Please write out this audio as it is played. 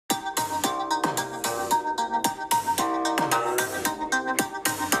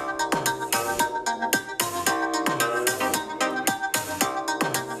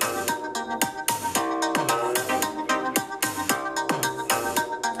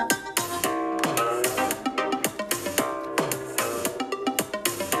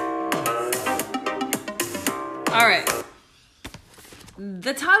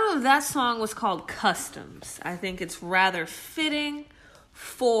The title of that song was called Customs. I think it's rather fitting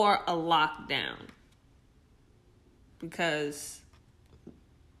for a lockdown. Because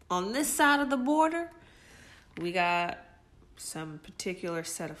on this side of the border, we got some particular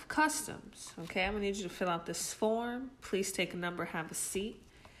set of customs. Okay, I'm going to need you to fill out this form. Please take a number, have a seat,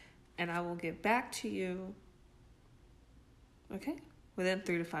 and I will get back to you, okay, within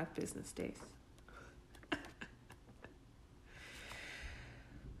 3 to 5 business days.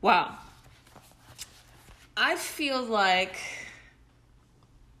 Wow. I feel like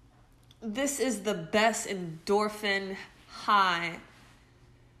this is the best endorphin high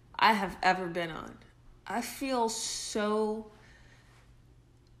I have ever been on. I feel so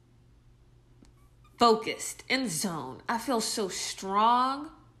focused, in zone. I feel so strong.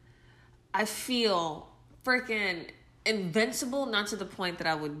 I feel freaking invincible, not to the point that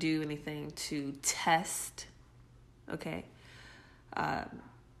I would do anything to test, okay,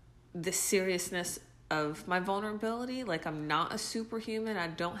 the seriousness of my vulnerability. Like, I'm not a superhuman. I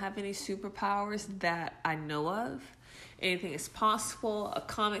don't have any superpowers that I know of. Anything is possible. A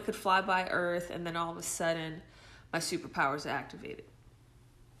comet could fly by Earth, and then all of a sudden, my superpowers are activated.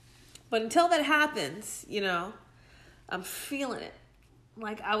 But until that happens, you know, I'm feeling it.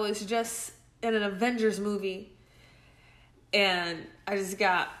 Like I was just in an Avengers movie, and I just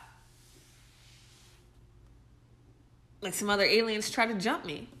got, like, some other aliens try to jump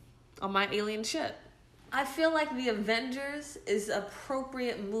me on my alien ship. I feel like the Avengers is an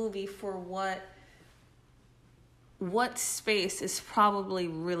appropriate movie for what space is probably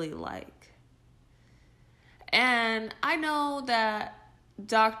really like. And I know that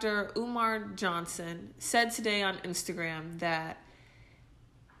Dr. Umar Johnson said today on Instagram that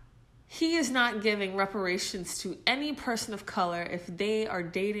he is not giving reparations to any person of color if they are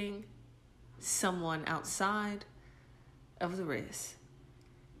dating someone outside of the race.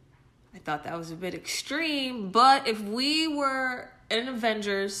 I thought that was a bit extreme, but if we were in an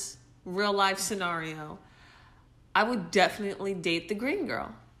Avengers real life scenario, I would definitely date the green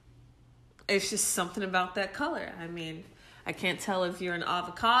girl. It's just something about that color. I mean, I can't tell if you're an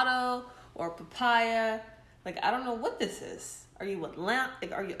avocado or papaya. Like, I don't know what this is. Are you a lime?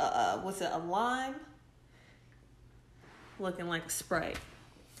 Like, are you was it a lime? Looking like a Sprite.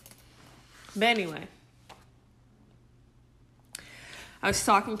 But anyway, I was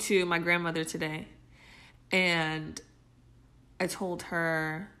talking to my grandmother today, and I told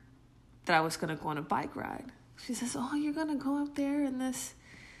her that I was going to go on a bike ride. She says, oh, you're going to go up there in this,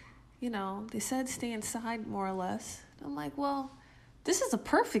 you know, they said stay inside more or less. I'm like, well, this is a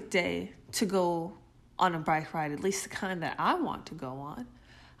perfect day to go on a bike ride, at least the kind that I want to go on.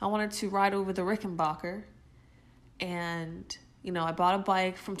 I wanted to ride over the Rickenbacker, and, you know, I bought a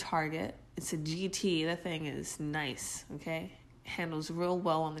bike from Target. It's a GT. That thing is nice, okay? Handles real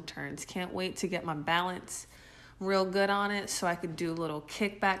well on the turns. Can't wait to get my balance real good on it so I could do little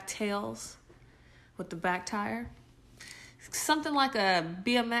kickback tails with the back tire. Something like a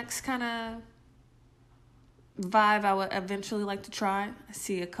BMX kind of vibe I would eventually like to try. I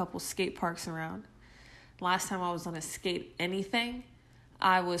see a couple skate parks around. Last time I was on a skate anything,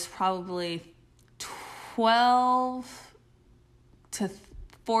 I was probably 12 to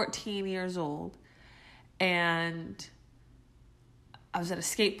 14 years old. And I was at a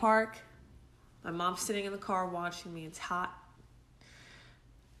skate park. My mom's sitting in the car watching me. It's hot.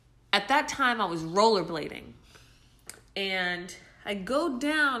 At that time, I was rollerblading. And I go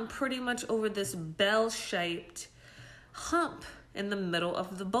down pretty much over this bell-shaped hump in the middle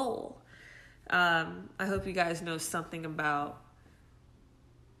of the bowl. I hope you guys know something about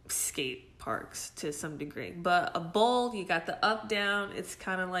skate parks to some degree. But a bowl, you got the up, down. It's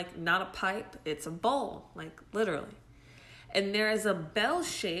kind of like not a pipe. It's a bowl, like literally. And there is a bell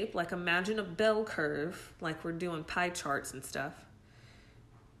shape, like imagine a bell curve, like we're doing pie charts and stuff.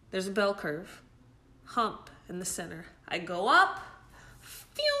 There's a bell curve, hump in the center. I go up,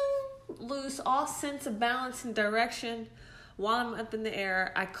 phew, lose all sense of balance and direction. While I'm up in the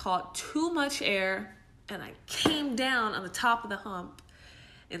air, I caught too much air, and I came down on the top of the hump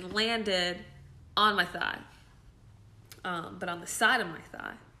and landed on my thigh, but on the side of my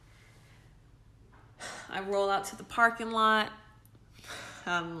thigh. I roll out to the parking lot.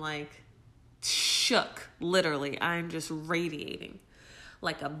 I'm like shook, literally. I'm just radiating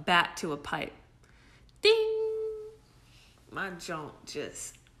like a bat to a pipe. Ding! My joint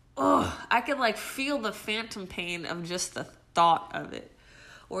just, I could like feel the phantom pain of just the thought of it.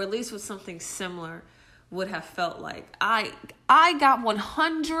 Or at least what something similar would have felt like. I got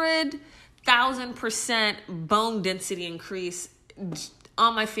 100,000% bone density increase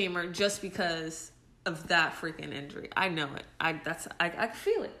on my femur just because of that freaking injury. I know it. I can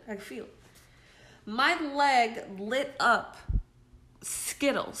feel it. I can feel it. My leg lit up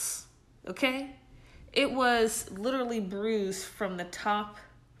Skittles. Okay? It was literally bruised from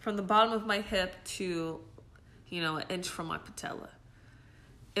the bottom of my hip to, an inch from my patella.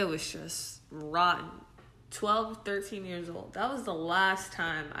 It was just rotten. 12, 13 years old. That was the last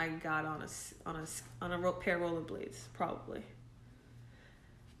time I got on a pair of rollerblades, probably.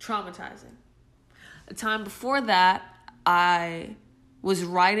 Traumatizing. The time before that, I was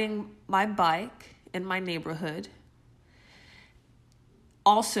riding my bike in my neighborhood.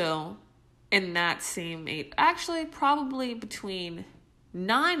 Also, in that same age, actually probably between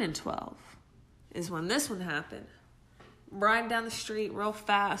 9 and 12 is when this one happened. Riding down the street real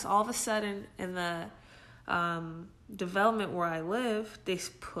fast. All of a sudden, in the development where I live, they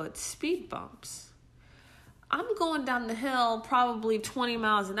put speed bumps. I'm going down the hill probably 20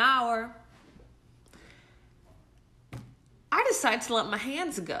 miles an hour. I decided to let my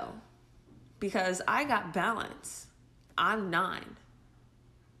hands go because I got balance. I'm 9.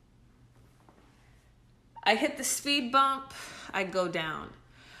 I hit the speed bump, I go down.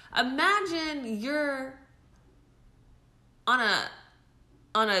 Imagine you're on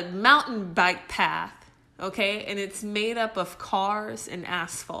a mountain bike path, okay? And it's made up of cars and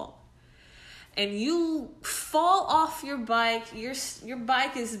asphalt. And you fall off your bike, your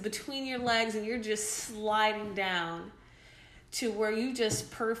bike is between your legs and you're just sliding down to where you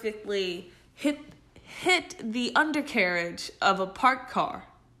just perfectly hit the undercarriage of a parked car.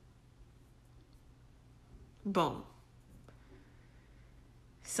 Boom.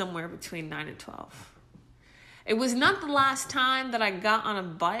 Somewhere between 9 and 12. It was not the last time that I got on a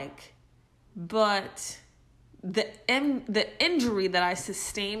bike, but the injury that I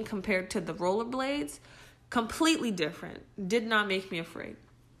sustained compared to the rollerblades, completely different. Did not make me afraid.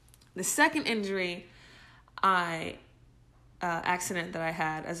 The second injury, accident that I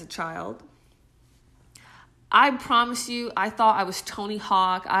had as a child, I promise you, I thought I was Tony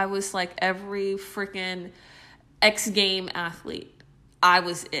Hawk. I was like every freaking X game athlete. I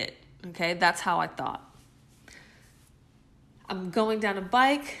was it. Okay, that's how I thought. I'm going down a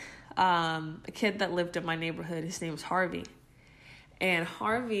bike. A kid that lived in my neighborhood, his name was Harvey. And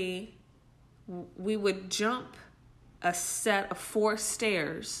Harvey, we would jump a set of 4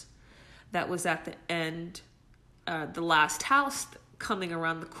 stairs that was at the end, the last house coming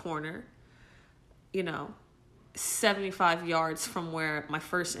around the corner, 75 yards from where my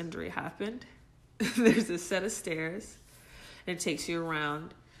first injury happened. There's a set of stairs, and it takes you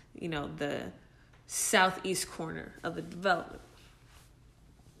around, the southeast corner of the development.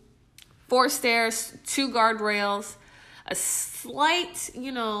 4 stairs, 2 guardrails, a slight,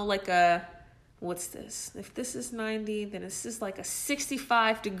 like a, what's this? If this is 90, then this is like a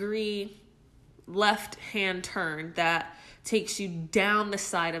 65-degree left-hand turn that takes you down the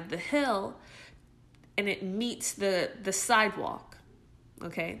side of the hill, and it meets the sidewalk,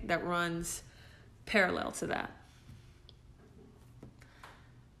 okay, that runs parallel to that.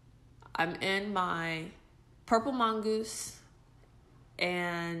 I'm in my purple mongoose,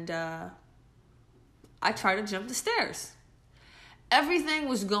 and I tried to jump the stairs. Everything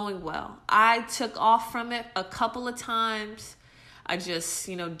was going well. I took off from it a couple of times. I just,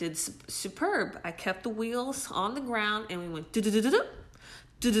 did superb. I kept the wheels on the ground, and we went do-do-do-do-do,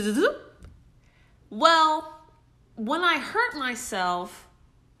 do-do-do-do-do. Well, when I hurt myself,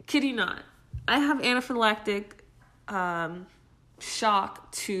 kid you not, I have anaphylactic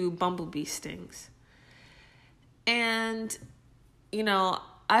shock to bumblebee stings. And,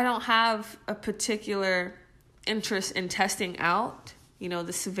 I don't have a particular interest in testing out,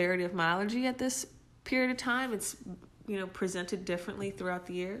 the severity of my allergy at this period of time. It's, presented differently throughout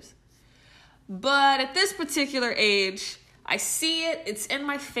the years. But at this particular age, I see it. It's in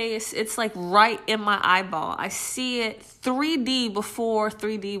my face. It's like right in my eyeball. I see it 3D before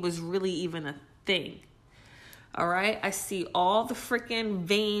 3D was really even a thing. All right. I see all the freaking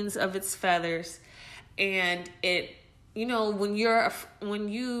veins of its feathers, and it, when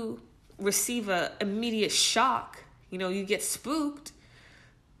you receive a immediate shock, you get spooked,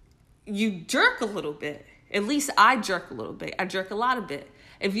 you jerk a little bit. At least I jerk a little bit. I jerk a lot of bit.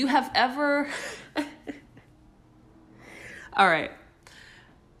 If you have ever, all right.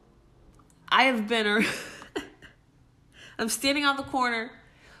 I have been, I'm standing on the corner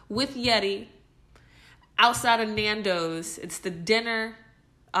with Yeti outside of Nando's. It's the dinner,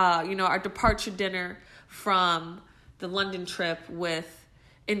 our departure dinner from the London trip with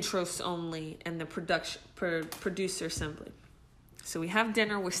intros only and the producer assembly. So we have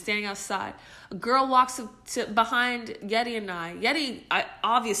dinner. We're standing outside. A girl walks up behind Yeti and I. Yeti, I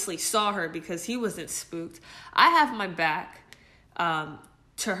obviously saw her because he wasn't spooked. I have my back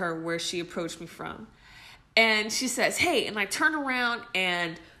to her where she approached me from. And she says, hey, and I turn around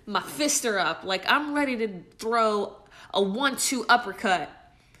and my fists are up. Like I'm ready to throw a 1-2 uppercut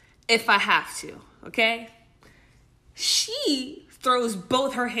if I have to, okay? She throws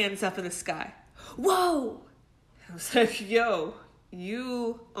both her hands up in the sky. Whoa! I was like, yo,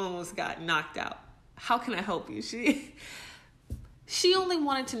 you almost got knocked out. How can I help you? She only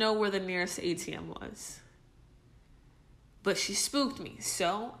wanted to know where the nearest ATM was. But she spooked me.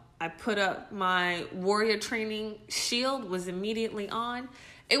 So I put up my warrior training shield, was immediately on.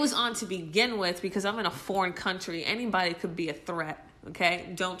 It was on to begin with because I'm in a foreign country. Anybody could be a threat,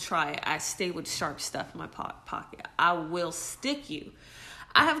 okay? Don't try it. I stay with sharp stuff in my pocket. I will stick you.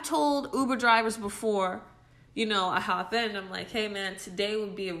 I have told Uber drivers before, you know, I hop in and I'm like, hey man, today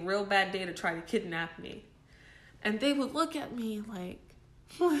would be a real bad day to try to kidnap me. And they would look at me like,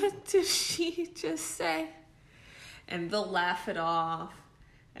 what did she just say? And they'll laugh it off.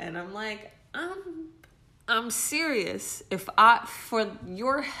 And I'm like, I'm serious. For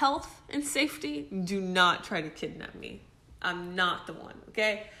your health and safety, do not try to kidnap me. I'm not the one,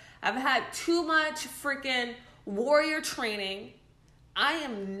 okay? I've had too much freaking warrior training. I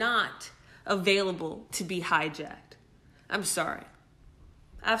am not available to be hijacked. I'm sorry.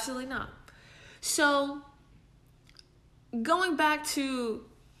 Absolutely not. So, going back to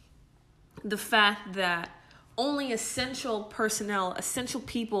the fact that only essential personnel, essential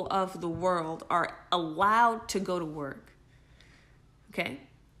people of the world are allowed to go to work. Okay?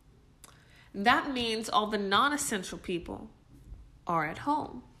 That means all the non-essential people are at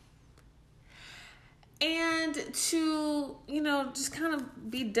home. And to, just kind of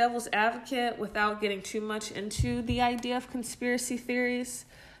be devil's advocate without getting too much into the idea of conspiracy theories,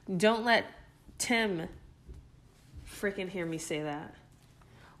 don't let Tim freaking hear me say that.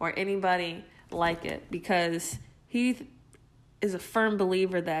 Or anybody like it, because he is a firm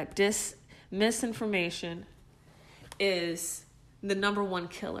believer that misinformation is the number one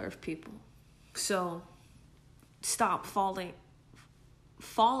killer of people. So stop falling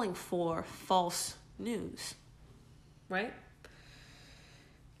for false news, right?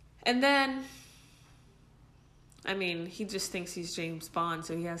 And then, he just thinks he's James Bond,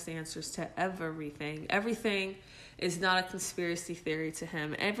 so he has the answers to everything. Everything is not a conspiracy theory to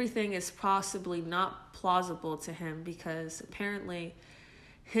him. Everything is possibly not plausible to him because apparently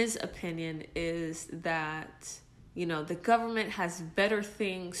his opinion is that, the government has better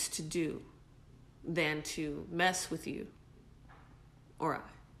things to do than to mess with you or I.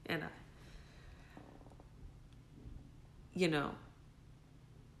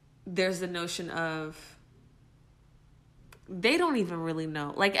 There's the notion of they don't even really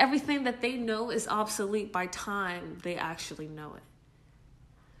know. Like everything that they know is obsolete by time they actually know it.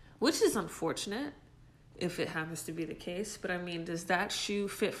 Which is unfortunate if it happens to be the case. But does that shoe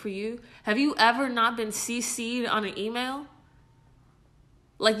fit for you? Have you ever not been CC'd on an email?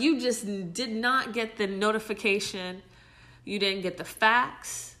 Like you just did not get the notification. You didn't get the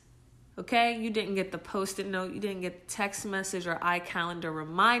fax. Okay? You didn't get the post-it note. You didn't get the text message or iCalendar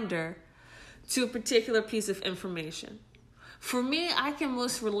reminder to a particular piece of information. For me, I can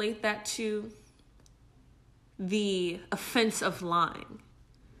most relate that to the offense of lying.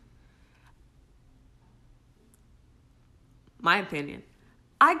 My opinion.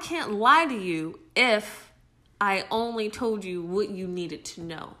 I can't lie to you if I only told you what you needed to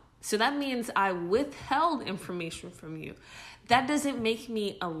know. So that means I withheld information from you. That doesn't make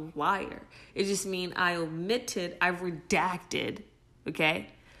me a liar. It just means I redacted, okay,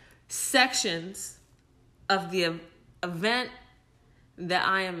 sections of the event that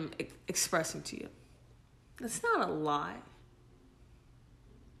I am expressing to you. That's not a lie.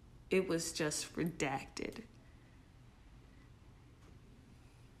 It was just redacted.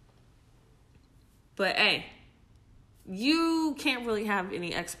 But hey, you can't really have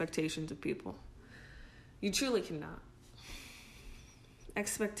any expectations of people. You truly cannot.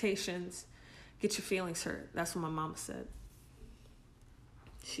 Expectations get your feelings hurt. That's what my mama said.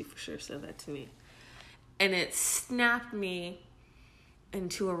 She for sure said that to me. And it snapped me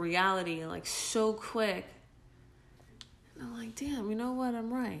into a reality like so quick. And I'm like, damn, you know what?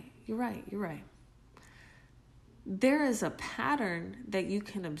 I'm right. You're right. There is a pattern that you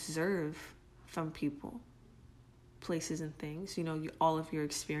can observe from people, places, and things, all of your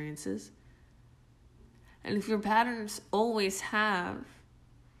experiences. And if your patterns always have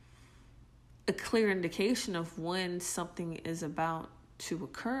a clear indication of when something is about to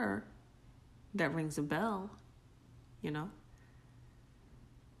occur, that rings a bell,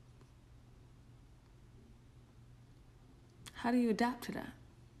 How do you adapt to that?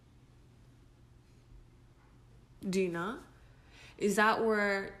 Do you not? Is that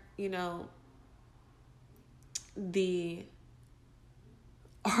where, the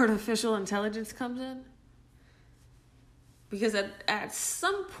artificial intelligence comes in? Because at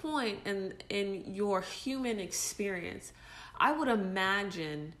some point in your human experience, I would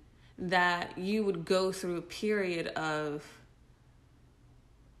imagine that you would go through a period of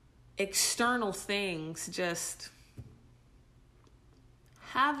external things just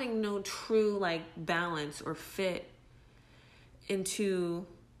having no true balance or fit into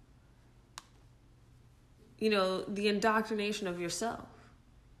the indoctrination of yourself.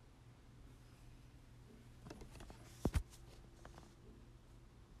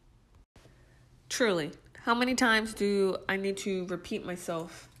 Truly, how many times do I need to repeat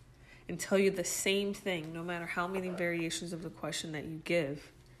myself and tell you the same thing, no matter how many variations of the question that you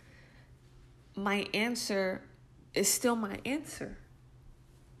give? My answer is still my answer.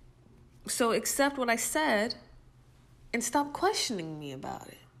 So accept what I said and stop questioning me about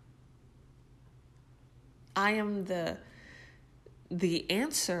it. I am the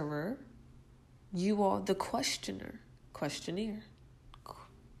answerer. You are the questioner, questionnaire.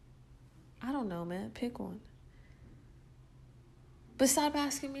 I don't know, man. Pick one. But stop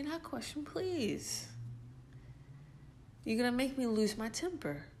asking me that question, please. You're going to make me lose my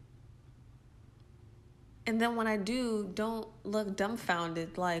temper. And then when I do, don't look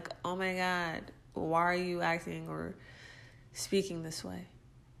dumbfounded like, oh my God, why are you acting or speaking this way?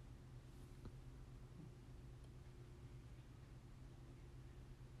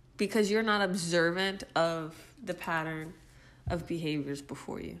 Because you're not observant of the pattern of behaviors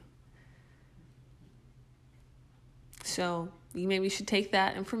before you. So you maybe should take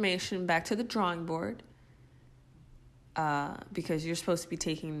that information back to the drawing board, because you're supposed to be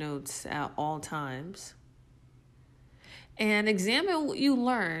taking notes at all times. And examine what you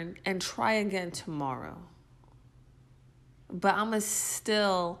learned and try again tomorrow. But I'm going to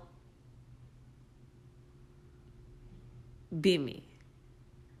still be me.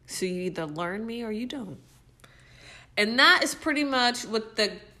 So you either learn me or you don't. And that is pretty much what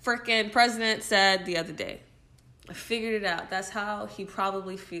the freaking president said the other day. I figured it out. That's how he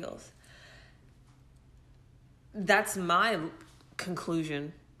probably feels. That's my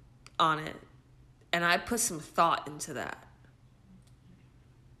conclusion on it. And I put some thought into that.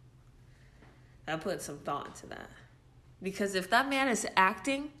 Because if that man is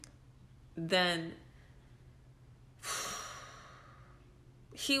acting, then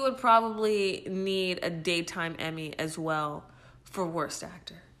he would probably need a daytime Emmy as well for worst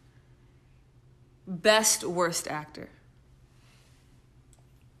actor. Best worst actor.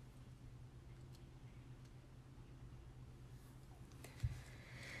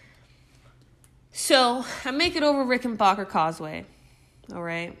 So I make it over Rickenbacker Causeway. All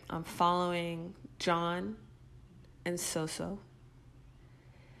right. I'm following John and Soso.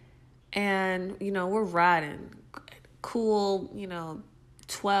 And, we're riding cool,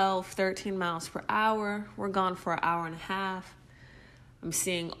 12, 13 miles per hour. We're gone for an hour and a half. I'm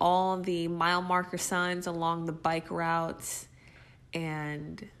seeing all the mile marker signs along the bike routes.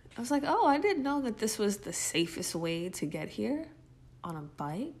 And I was like, oh, I didn't know that this was the safest way to get here on a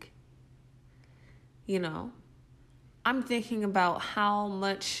bike. I'm thinking about how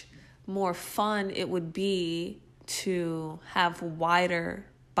much more fun it would be to have wider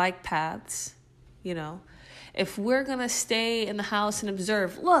bike paths, If we're going to stay in the house and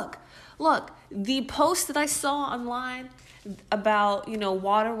observe, look, the post that I saw online about,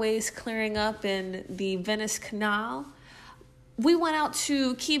 waterways clearing up in the Venice Canal. We went out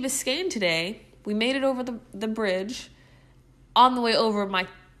to Key Biscayne today. We made it over the bridge. On the way over, my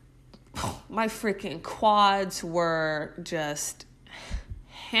freaking quads were just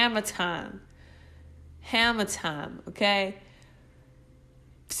hammer time, okay?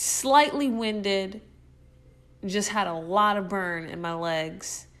 Slightly winded, just had a lot of burn in my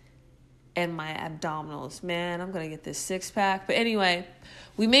legs and my abdominals. Man, I'm going to get this six-pack. But anyway,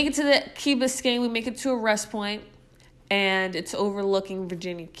 we make it to the Key Biscayne. We make it to a rest point, and it's overlooking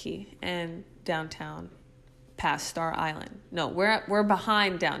Virginia Key and downtown past Star Island. No, we're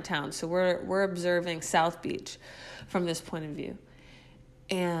behind downtown, so we're observing South Beach from this point of view.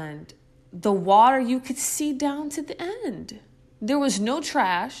 And the water, you could see down to the end. There was no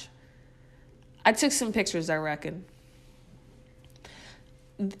trash. I took some pictures, I reckon.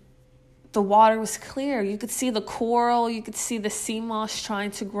 The water was clear. You could see the coral. You could see the sea moss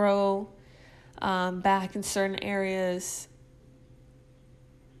trying to grow back in certain areas.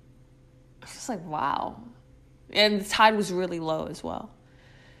 I was just like, wow. And the tide was really low as well.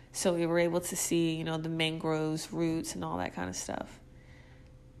 So we were able to see, you know, the mangroves, roots, and all that kind of stuff.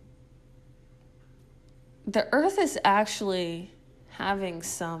 The earth is actually having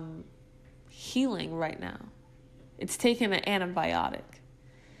some healing right now. It's taking an antibiotic.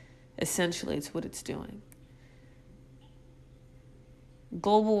 Essentially, it's what it's doing.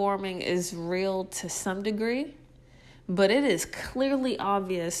 Global warming is real to some degree, but it is clearly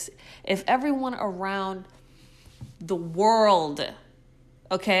obvious if everyone around the world,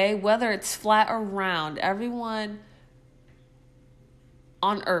 okay, whether it's flat or round, everyone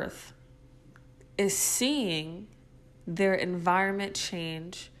on Earth is seeing their environment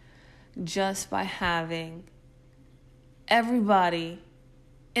change just by having everybody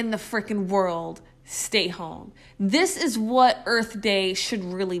in the freaking world stay home. This is what Earth Day should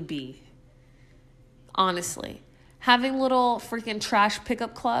really be. Honestly. Having little freaking trash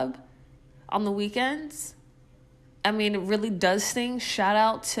pickup club on the weekends. I mean, it really does things. Shout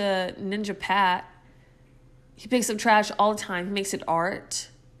out to Ninja Pat. He picks up trash all the time. He makes it art.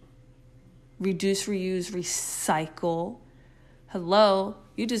 Reduce, reuse, recycle. Hello,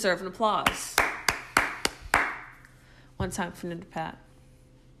 you deserve an applause. One time for Ninja Pat.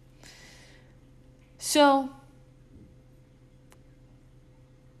 So,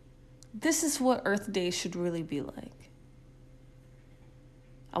 this is what Earth Day should really be like.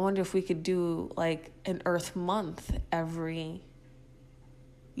 I wonder if we could do like an Earth Month every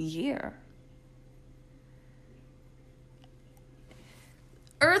year.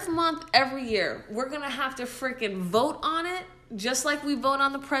 Earth Month every year. We're going to have to freaking vote on it, just like we vote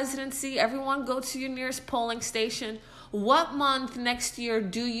on the presidency. Everyone go to your nearest polling station. What month next year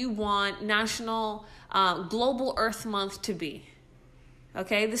do you want National Global Earth Month to be?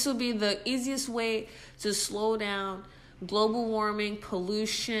 Okay, this will be the easiest way to slow down global warming,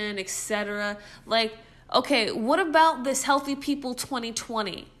 pollution, etc. Like, okay, what about this Healthy People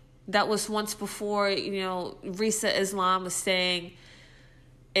 2020 that was once before, you know, Risa Islam was saying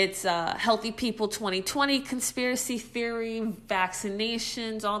it's Healthy People 2020 conspiracy theory,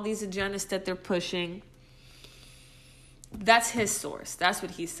 vaccinations, all these agendas that they're pushing. That's his source. That's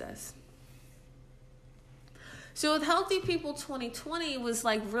what he says. So if Healthy People 2020 was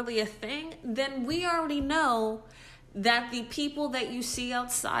like really a thing, then we already know that the people that you see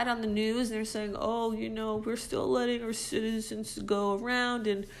outside on the news, they're saying, oh, you know, we're still letting our citizens go around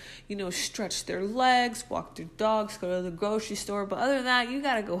and, you know, stretch their legs, walk their dogs, go to the grocery store. But other than that, you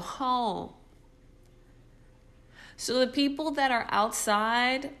got to go home. So the people that are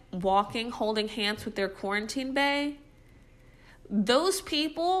outside walking, holding hands with their quarantine bae, those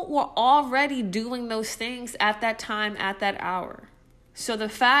people were already doing those things at that time, at that hour. So the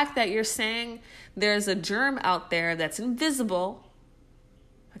fact that you're saying there's a germ out there that's invisible,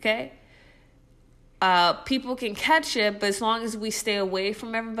 okay? People can catch it, but as long as we stay away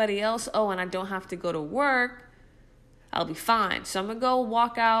from everybody else, oh, and I don't have to go to work, I'll be fine. So I'm going to go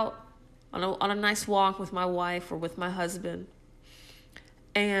walk out on a nice walk with my wife or with my husband.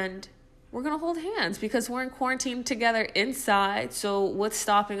 And we're going to hold hands because we're in quarantine together inside. So what's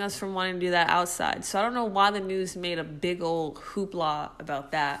stopping us from wanting to do that outside? So I don't know why the news made a big old hoopla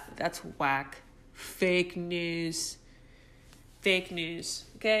about that. That's whack. Fake news. Fake news.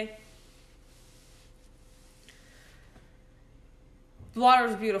 Okay? The water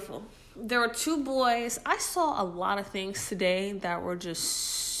was beautiful. There were two boys. I saw a lot of things today that were just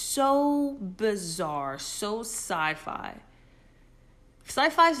so bizarre, so sci-fi.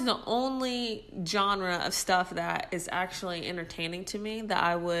 Sci-fi is the only genre of stuff that is actually entertaining to me that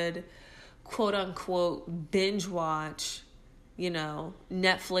I would, quote unquote, binge watch, you know,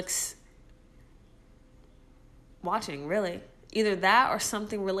 Netflix watching, really. Either that or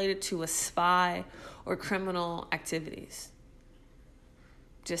something related to a spy or criminal activities.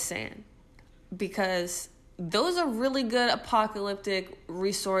 Just saying. Because those are really good apocalyptic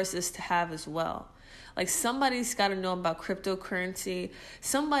resources to have as well. Like, somebody's got to know about cryptocurrency.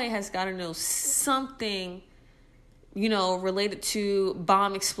 Somebody has got to know something, you know, related to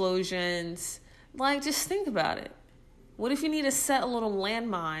bomb explosions. Like, just think about it. What if you need to set a little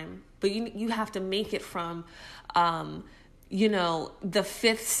landmine, but you have to make it from, you know, the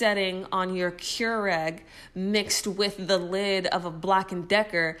fifth setting on your Keurig mixed with the lid of a Black &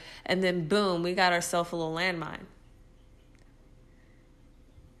 Decker, and then boom, we got ourselves a little landmine.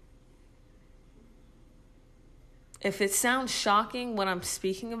 If it sounds shocking what I'm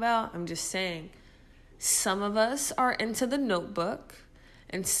speaking about, I'm just saying some of us are into The Notebook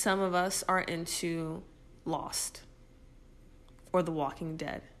and some of us are into Lost or The Walking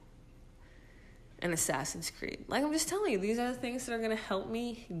Dead and Assassin's Creed. Like, I'm just telling you, these are the things that are going to help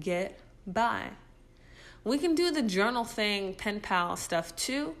me get by. We can do the journal thing, pen pal stuff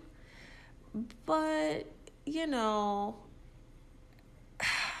too. But, you know,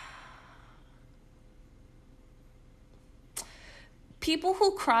 people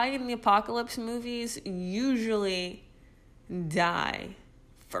who cry in the apocalypse movies usually die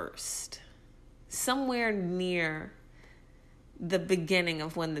first. Somewhere near the beginning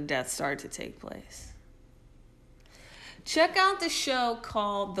of when the death started to take place. Check out the show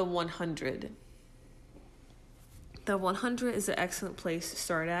called The 100. The 100 is an excellent place to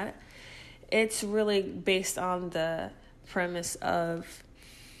start at. It's really based on the premise of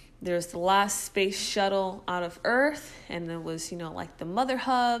there's the last space shuttle out of Earth, and it was, like the mother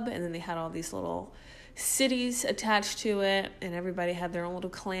hub, and then they had all these little cities attached to it, and everybody had their own little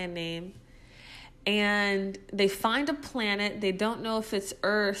clan name. And they find a planet. They don't know if it's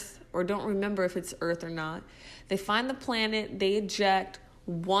Earth, or don't remember if it's Earth or not. They find the planet. They eject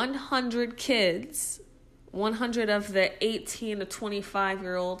 100 kids, 100 of the 18 to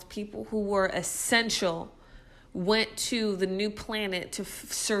 25-year-old people who were essential, went to the new planet to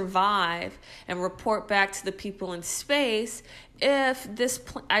survive and report back to the people in space if this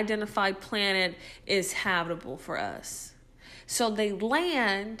identified planet is habitable for us. So they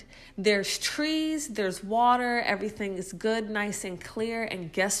land, there's trees, there's water, everything is good, nice and clear,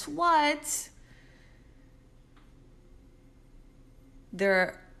 and guess what?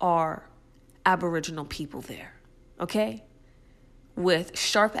 There are Aboriginal people there, okay? With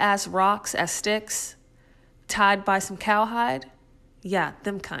sharp-ass rocks as sticks, tied by some cowhide. Yeah,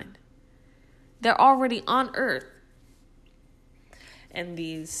 them kind. They're already on Earth. And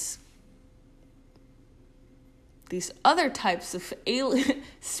these other types of alien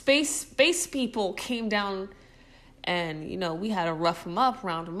space people came down, and we had to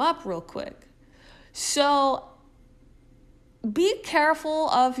round them up real quick. So be careful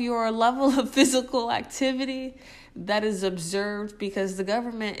of your level of physical activity that is observed, because the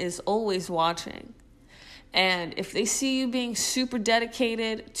government is always watching. And if they see you being super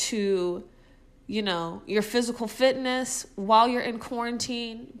dedicated to, your physical fitness while you're in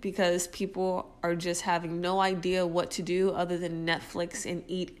quarantine, because people are just having no idea what to do other than Netflix and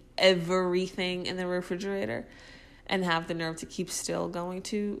eat everything in the refrigerator and have the nerve to keep still going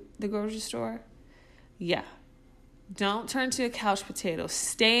to the grocery store. Yeah. Don't turn to a couch potato.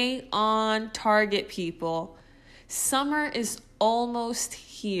 Stay on target, people. Summer is almost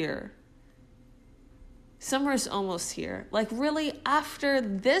here. Summer is almost here. Like, really, after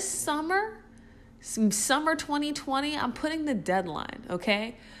this summer 2020, I'm putting the deadline,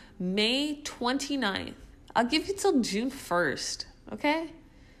 okay? May 29th. I'll give you till June 1st, okay?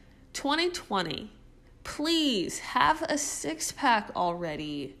 2020. Please have a six-pack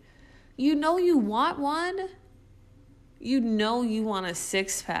already. You know you want one. You know you want a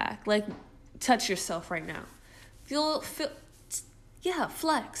six-pack. Like, touch yourself right now.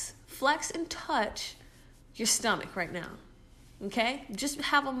 Flex. Flex and touch your stomach right now. Okay? Just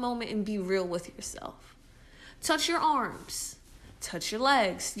have a moment and be real with yourself. Touch your arms. Touch your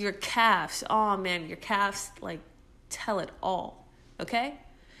legs. Your calves. Oh, man, your calves, tell it all. Okay?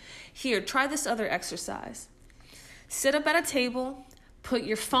 Here, try this other exercise. Sit up at a table. Put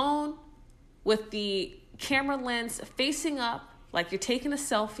your phone with the camera lens facing up like you're taking a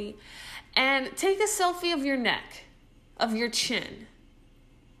selfie, and take a selfie of your neck, of your chin.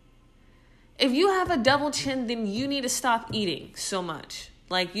 If you have a double chin, then you need to stop eating so much.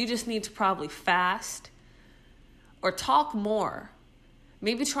 You just need to probably fast or talk more.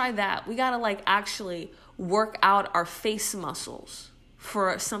 Maybe try that. We gotta actually work out our face muscles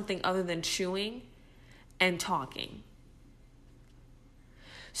for something other than chewing and talking.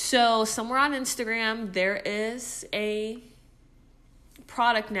 So somewhere on Instagram, there is a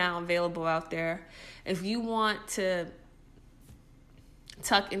product now available out there if you want to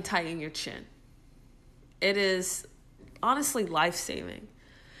tuck and tighten your chin. It is honestly life-saving.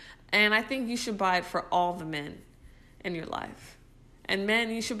 And I think you should buy it for all the men in your life. And men,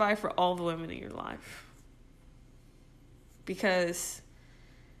 you should buy it for all the women in your life. Because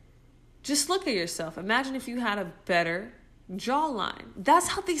just look at yourself. Imagine if you had a better jawline. That's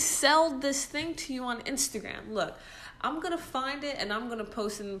how they sell this thing to you on Instagram. Look, I'm going to find it and I'm going to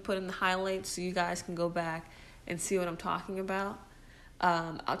post it and put in the highlights so you guys can go back and see what I'm talking about.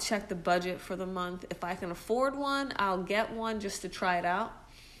 I'll check the budget for the month. If I can afford one, I'll get one just to try it out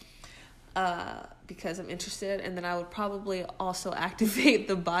because I'm interested. And then I would probably also activate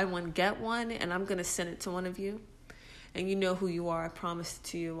the buy one, get one, and I'm going to send it to one of you. And you know who you are. I promised it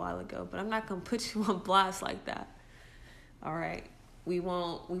to you a while ago, but I'm not going to put you on blast like that. All right, we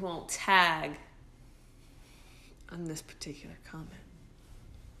won't tag on this particular comment.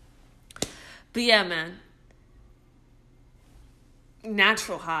 But yeah, man,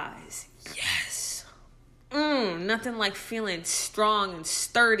 Natural highs. Yes. Nothing like feeling strong and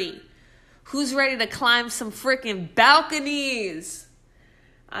sturdy. Who's ready to climb some freaking balconies?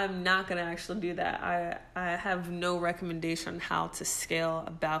 I'm not going to actually do that. I have no recommendation on how to scale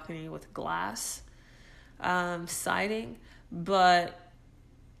a balcony with glass siding. But,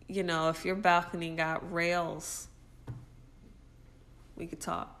 you know, if your balcony got rails, we could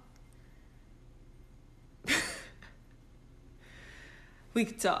talk. We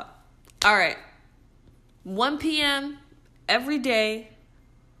could talk. All right. 1 p.m. every day,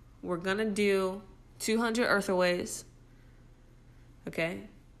 we're going to do 200 earthaways. Okay?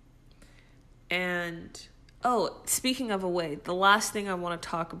 And, speaking of away, the last thing I want to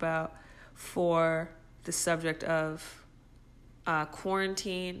talk about for the subject of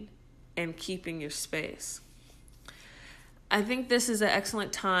quarantine and keeping your space. I think this is an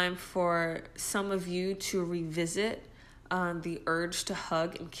excellent time for some of you to revisit the urge to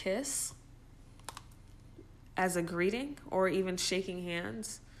hug and kiss as a greeting or even shaking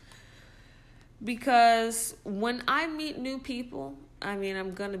hands. Because when I meet new people, I mean,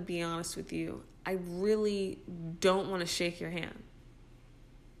 I'm going to be honest with you, I really don't want to shake your hand.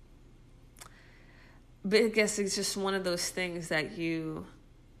 But I guess it's just one of those things that you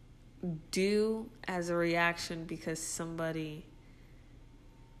do as a reaction because somebody,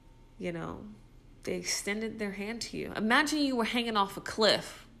 you know, they extended their hand to you. Imagine you were hanging off a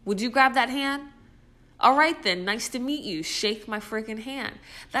cliff. Would you grab that hand? All right then, nice to meet you. Shake my freaking hand.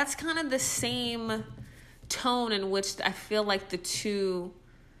 That's kind of the same tone in which I feel like the two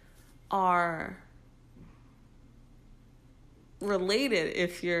are related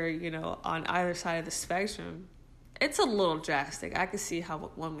if you're, you know, on either side of the spectrum. It's a little drastic. I can see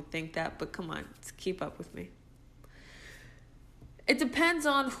how one would think that, but come on, keep up with me. It depends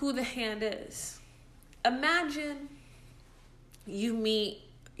on who the hand is. Imagine you meet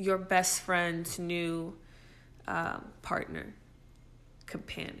your best friend's new partner,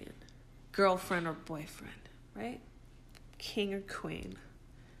 companion, girlfriend or boyfriend, right? King or queen.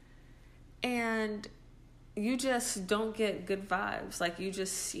 And you just don't get good vibes. Like you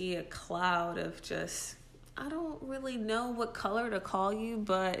just see a cloud of just, I don't really know what color to call you,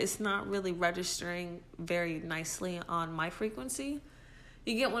 but it's not really registering very nicely on my frequency.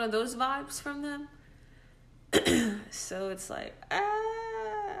 You get one of those vibes from them. So it's like,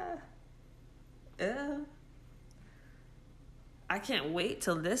 I can't wait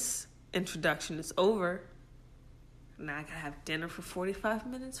till this introduction is over. Now I gotta have dinner for 45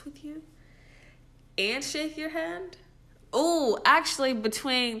 minutes with you and shake your hand. Oh, actually,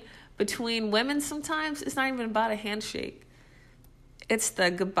 between women sometimes it's not even about a handshake. It's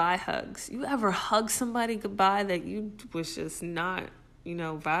the goodbye hugs. You ever hug somebody goodbye that you was just not, you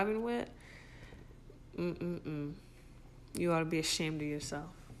know, vibing with? You ought to be ashamed of yourself.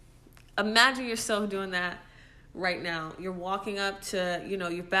 Imagine yourself doing that right now. You're walking up to, you know,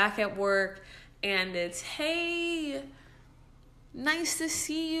 you're back at work and it's, hey, nice to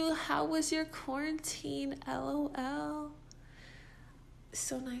see you. How was your quarantine? LOL.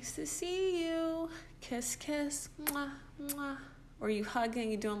 So nice to see you. Kiss, kiss. Mwah, mwah. Or you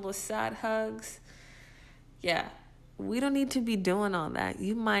hugging, you doing little side hugs. Yeah, we don't need to be doing all that.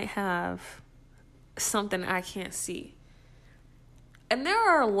 You might have something I can't see. And there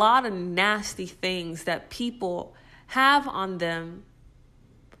are a lot of nasty things that people have on them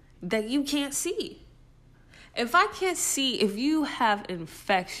that you can't see. If I can't see, if you have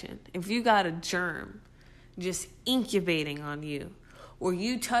infection, if you got a germ just incubating on you, or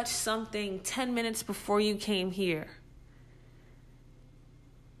you touched something 10 minutes before you came here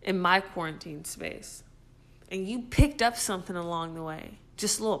in my quarantine space, and you picked up something along the way,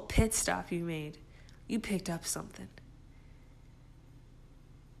 just a little pit stop you made, you picked up something.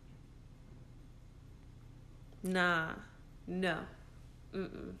 Nah, no,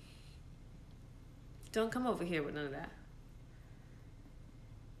 Don't come over here with none of that.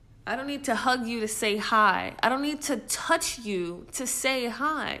 I don't need to hug you to say hi. I don't need to touch you to say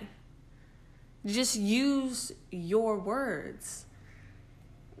hi. Just use your words.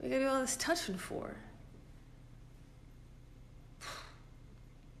 What are you all this touching for?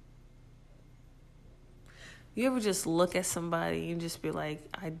 You ever just look at somebody and just be like,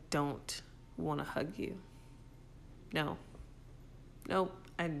 I don't want to hug you. No. Nope,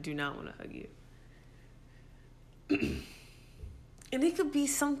 I do not want to hug you. And it could be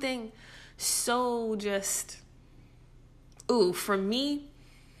something so just, for me,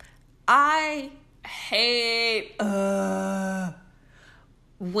 I hate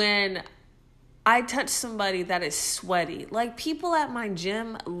when I touch somebody that is sweaty. Like people at my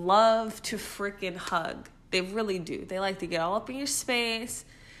gym love to freaking hug. They really do. They like to get all up in your space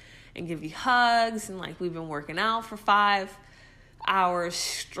and give you hugs. And like, we've been working out for 5 hours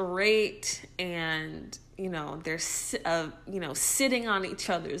straight, and they're sitting on each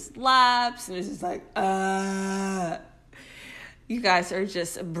other's laps, and it's just like, you guys are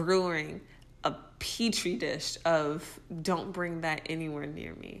just brewing a petri dish of don't bring that anywhere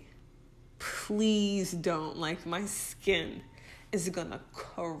near me. Please don't. Like, my skin is gonna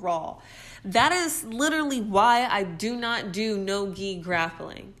crawl. That is literally why I do not do no-gi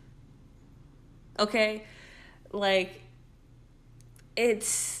grappling. Okay? Like,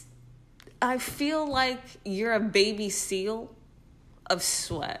 I feel like you're a baby seal of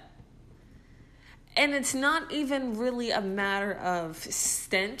sweat. And it's not even really a matter of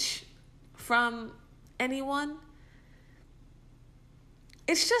stench from anyone.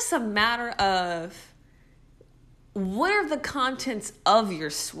 It's just a matter of what are the contents of your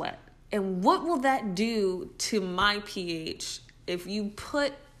sweat? And what will that do to my pH if you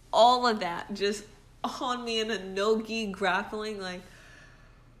put all of that just on me in a no-gi grappling? Like,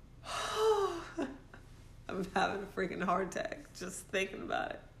 I'm having a freaking heart attack just thinking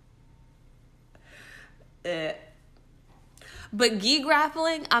about it. But gi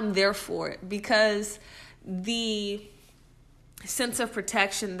grappling, I'm there for it, because the sense of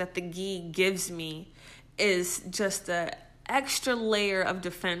protection that the gi gives me is just a extra layer of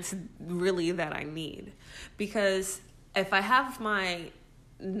defense really that I need. Because if I have my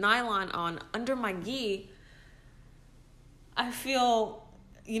nylon on under my gi, I feel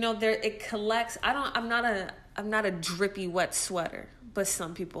there it collects. I'm not a drippy wet sweater, but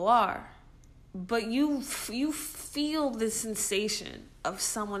some people are. But you feel the sensation of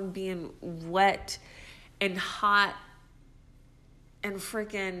someone being wet and hot and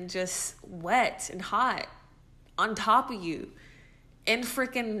freaking just wet and hot on top of you in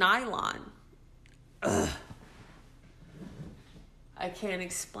freaking nylon. Ugh. I can't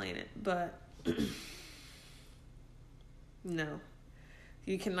explain it, but no.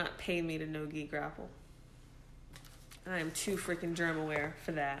 You cannot pay me to no-gi grapple. I am too freaking germ aware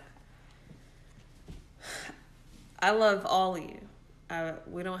for that. I love all of you.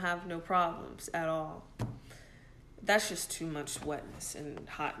 We don't have no problems at all. That's just too much wetness and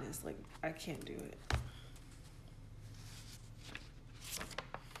hotness. Like, I can't do it.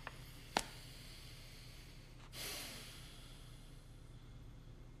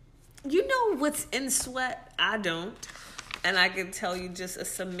 You know what's in sweat? I don't. And I can tell you just a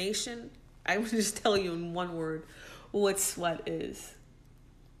summation. I would just tell you in one word what sweat is.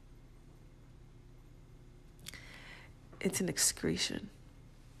 It's an excretion.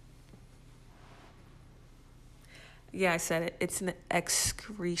 Yeah, I said it. It's an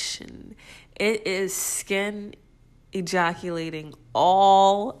excretion. It is skin ejaculating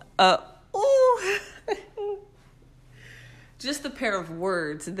all up. Ooh. Just the pair of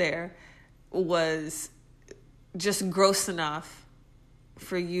words there was just gross enough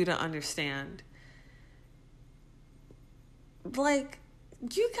for you to understand. Like,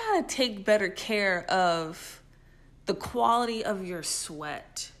 you gotta take better care of the quality of your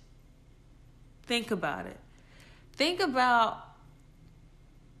sweat. Think about it. Think about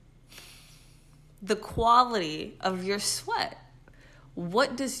the quality of your sweat.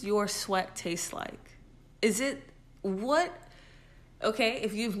 What does your sweat taste like? Okay,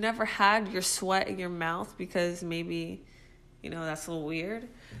 if you've never had your sweat in your mouth because maybe, that's a little weird,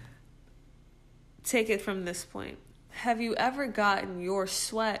 take it from this point. Have you ever gotten your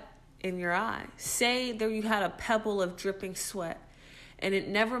sweat in your eye? Say there you had a pebble of dripping sweat and it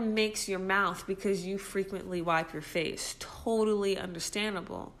never makes your mouth because you frequently wipe your face. Totally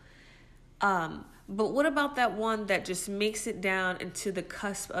understandable. But what about that one that just makes it down into the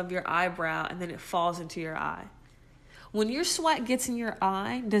cusp of your eyebrow and then it falls into your eye? When your sweat gets in your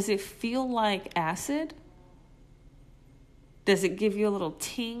eye, does it feel like acid? Does it give you a little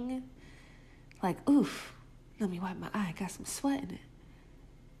ting? Like, oof, let me wipe my eye, got some sweat in it.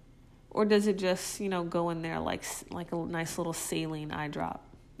 Or does it just, go in there like a nice little saline eye drop?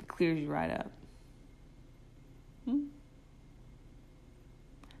 It clears you right up.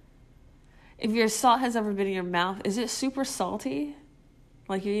 If your salt has ever been in your mouth, is it super salty?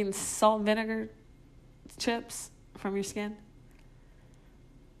 Like you're eating salt vinegar chips from your skin?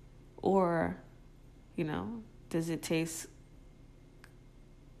 Or, does it taste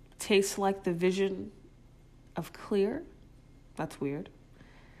like the vision of clear? That's weird.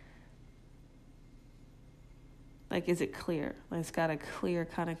 Like, is it clear? Like, it's got a clear,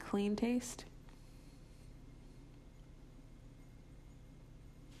 kind of clean taste?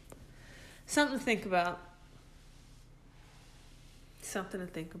 Something to think about.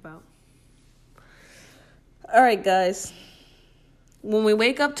 All right, guys. When we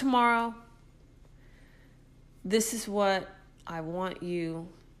wake up tomorrow, this is what I want you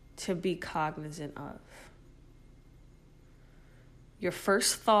to be cognizant of. Your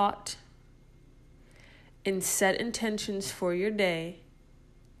first thought, and set intentions for your day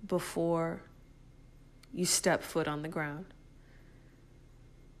before you step foot on the ground.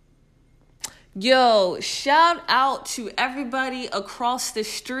 Yo, shout out to everybody across the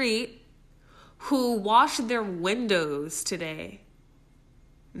street who washed their windows today.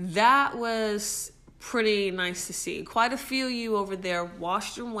 That was pretty nice to see. Quite a few of you over there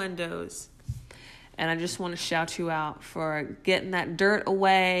washed your windows. And I just want to shout you out for getting that dirt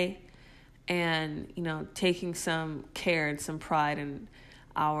away and, taking some care and some pride in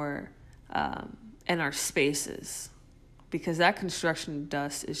our spaces. Because that construction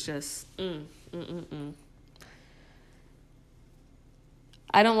dust is just,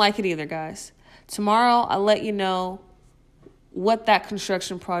 I don't like it either, guys. Tomorrow, I'll let you know what that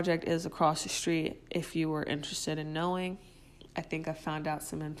construction project is across the street if you were interested in knowing. I think I found out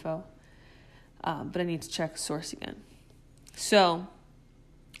some info, but I need to check the source again. So,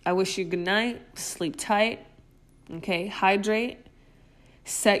 I wish you good night. Sleep tight. Okay, hydrate.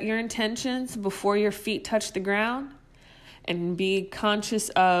 Set your intentions before your feet touch the ground. And be conscious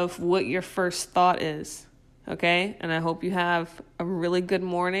of what your first thought is. Okay? And I hope you have a really good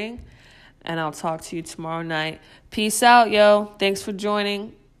morning. And I'll talk to you tomorrow night. Peace out, yo. Thanks for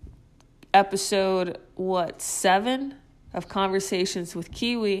joining episode, 7 of Conversations with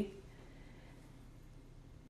Kiwi.